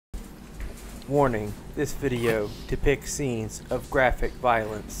Warning, this video depicts scenes of graphic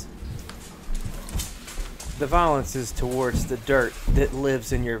violence. The violence is towards the dirt that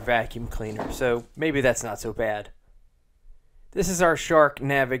lives in your vacuum cleaner, so maybe that's not so bad. This is our Shark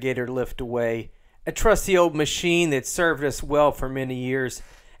Navigator lift away, a trusty old machine that served us well for many years,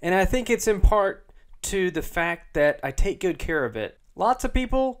 and I think it's in part to the fact that I take good care of it. Lots of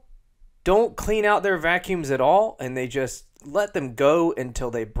people don't clean out their vacuums at all, and they just let them go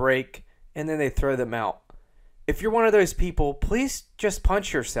until they break, and then they throw them out. If you're one of those people, please just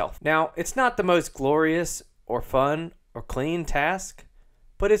punch yourself. Now, it's not the most glorious or fun or clean task,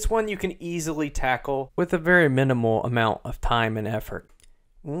 but it's one you can easily tackle with a very minimal amount of time and effort.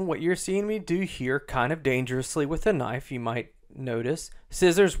 What you're seeing me do here, kind of dangerously with a knife, you might notice,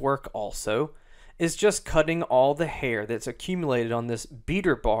 scissors work also, is just cutting all the hair that's accumulated on this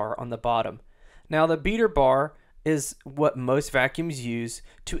beater bar on the bottom. Now, the beater bar is what most vacuums use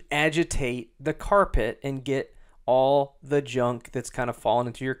to agitate the carpet and get all the junk that's kind of fallen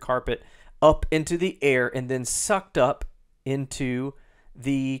into your carpet up into the air and then sucked up into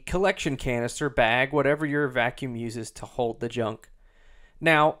the collection canister bag, whatever your vacuum uses to hold the junk.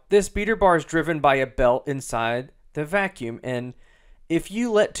 Now, this beater bar is driven by a belt inside the vacuum, and if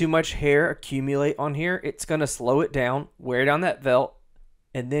you let too much hair accumulate on here, it's going to slow it down, wear down that belt,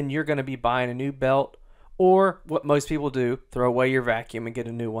 and then you're going to be buying a new belt, or what most people do, throw away your vacuum and get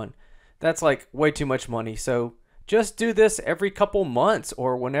a new one. That's like way too much money. So just do this every couple months,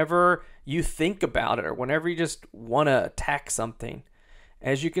 or whenever you think about it, or whenever you just want to attack something.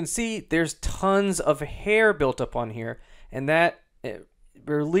 As you can see, there's tons of hair built up on here, and that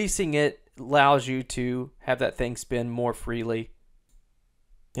releasing it allows you to have that thing spin more freely.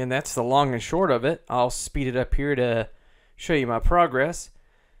 And that's the long and short of it. I'll speed it up here to show you my progress.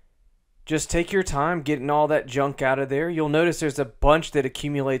 Just take your time getting all that junk out of there. You'll notice there's a bunch that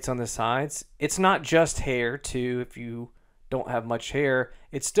accumulates on the sides. It's not just hair, too. If you don't have much hair,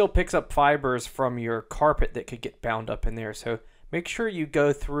 it still picks up fibers from your carpet that could get bound up in there. So make sure you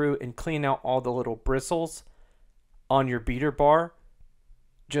go through and clean out all the little bristles on your beater bar,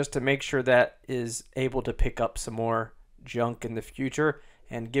 just to make sure that is able to pick up some more junk in the future,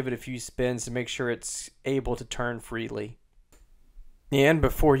 and give it a few spins to make sure it's able to turn freely. And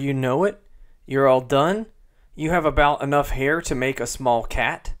before you know it, you're all done. You have about enough hair to make a small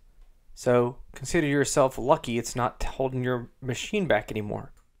cat. So consider yourself lucky it's not holding your machine back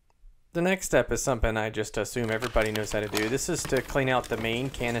anymore. The next step is something I just assume everybody knows how to do. This is to clean out the main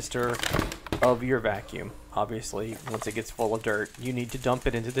canister of your vacuum. Obviously, once it gets full of dirt, you need to dump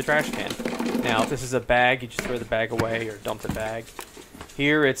it into the trash can. Now, if this is a bag, you just throw the bag away or dump the bag.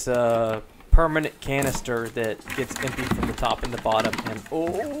 Here, it's a permanent canister that gets emptied from the top and the bottom. And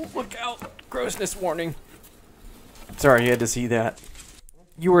oh, look out! Grossness warning. Sorry, you had to see that.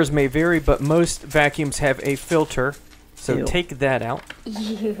 Yours may vary, but most vacuums have a filter. So Ew. Take that out.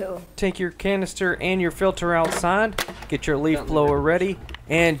 Ew. Take your canister and your filter outside. Get your leaf blower ready.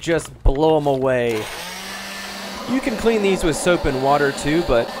 And just blow them away. You can clean these with soap and water too,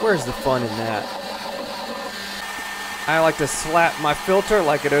 but where's the fun in that? I like to slap my filter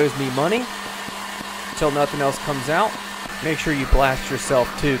like it owes me money until nothing else comes out. Make sure you blast yourself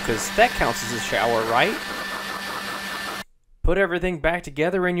too, because that counts as a shower, right? Put everything back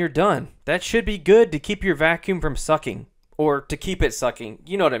together and you're done. That should be good to keep your vacuum from sucking. Or to keep it sucking.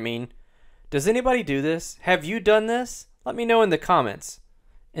 You know what I mean. Does anybody do this? Have you done this? Let me know in the comments.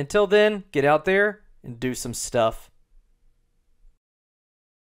 Until then, get out there and do some stuff.